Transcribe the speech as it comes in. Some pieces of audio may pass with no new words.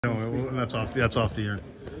No, that's off the air.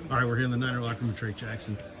 All right, we're here in the Niner locker room with Trey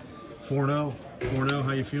Jackson. 4-0,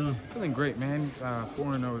 how you feeling? Feeling great, man.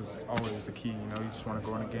 4-0 is always the key. You know, you just want to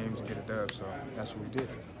go in the games and get a dub, so that's what we did.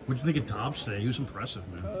 What'd you think of Dobbs today? He was impressive,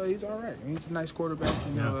 man. He's all right. He's a nice quarterback.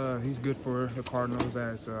 You know, he's good for the Cardinals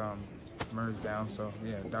as Murray's down. So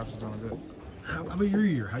yeah, Dobbs is doing good. How about your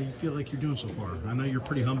year? How you feel like you're doing so far? I know you're a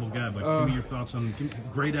pretty humble guy, but give me your thoughts on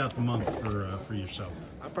grade out the month for yourself.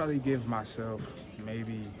 I'd probably give myself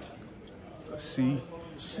maybe a C.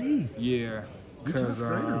 C? Yeah. Because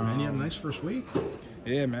man, you had a nice first week.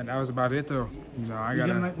 Yeah, man, that was about it though. You know, you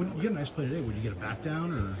get a nice play today. Would you get a back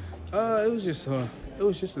down or? It was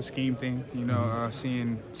just a scheme thing. You know,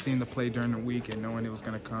 seeing the play during the week and knowing it was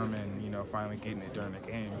gonna come, and finally getting it during the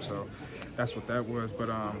game. So that's what that was. But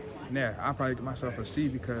yeah, I'll probably give myself a C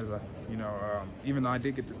because even though I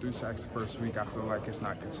did get the 3 sacks the first week, I feel like it's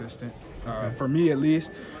not consistent for me at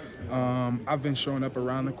least. I've been showing up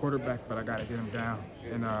around the quarterback, but I got to get him down.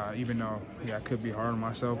 And even though, I could be hard on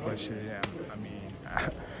myself, but shit, I mean,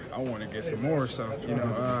 I want to get some more. So,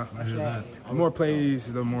 the more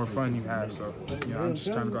plays, the more fun you have. So, I'm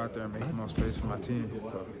just trying to go out there and make the most plays for my team.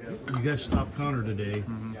 So. You guys stopped Connor today.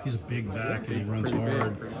 He's a big back and he runs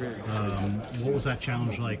hard. What was that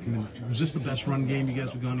challenge like? I mean, was this the best run game you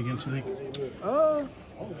guys have gone against, I think?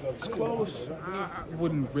 It's close. I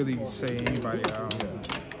wouldn't really say anybody.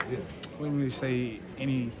 Wouldn't really say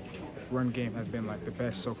any run game has been like the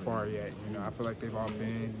best so far yet. I feel like they've all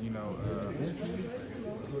been,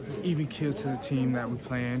 even killed to the team that we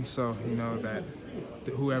playing. So that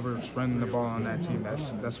whoever's running the ball on that team,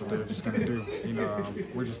 that's what they're just gonna do.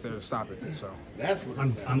 We're just there to stop it. So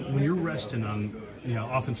when you're resting on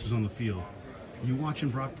offenses on the field, you watching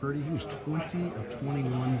Brock Purdy? He was 20 of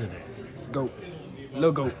 21 today. Goat.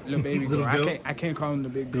 Little goat, little baby little goat. I can't call him the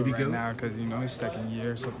big goat baby right now because his second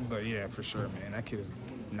year. So, but yeah, for sure, man, that kid is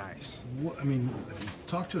nice.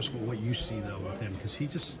 Talk to us about what you see though with him because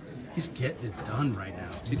he's getting it done right now.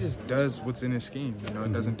 He just does what's in his scheme.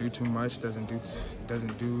 It doesn't do too much. Doesn't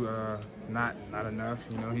do not enough.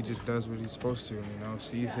 He just does what he's supposed to.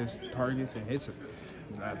 Sees his targets and hits it.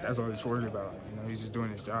 That's all he's worried about. He's just doing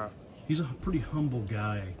his job. He's a pretty humble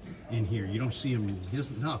guy in here. You don't see him. He's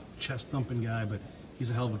not a chest-thumping guy, but he's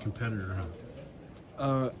a hell of a competitor,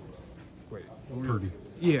 huh? Wait. Purdy.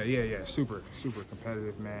 Yeah. Super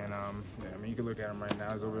competitive, man. You can look at him right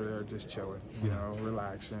now. He's over there just chilling,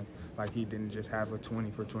 relaxing. Like he didn't just have a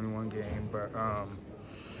 20 for 21 game. But,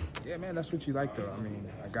 yeah, man, that's what you like, though.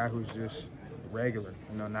 A guy who's just regular,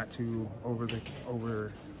 not too over,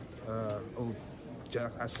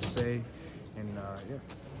 I should say. And, yeah.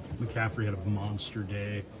 McCaffrey had a monster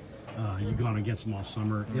day. You've gone against him all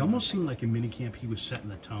summer. It almost seemed like in minicamp he was setting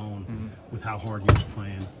the tone with how hard he was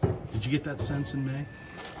playing. Did you get that sense in May?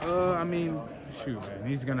 Shoot, man.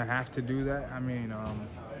 He's going to have to do that.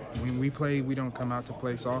 When we play, we don't come out to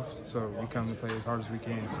play soft, so we come to play as hard as we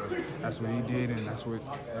can. So that's what he did, and that's what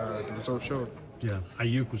the results showed. Yeah,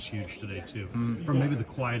 Ayuk was huge today, too. From maybe the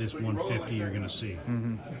quietest 150 you're going to see.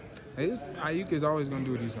 Ayuk is always going to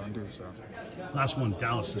do what he's going to do. So, last one,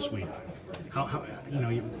 Dallas this week.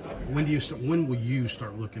 When will you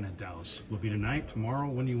start looking at Dallas? Will it be tonight, tomorrow?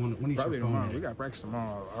 When do you probably start tomorrow. We got practice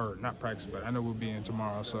tomorrow, or not practice, but I know we'll be in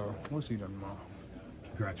tomorrow. So we'll see them tomorrow.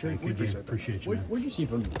 Congrats, man. Appreciate you, man. What did you see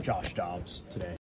from Josh Dobbs today?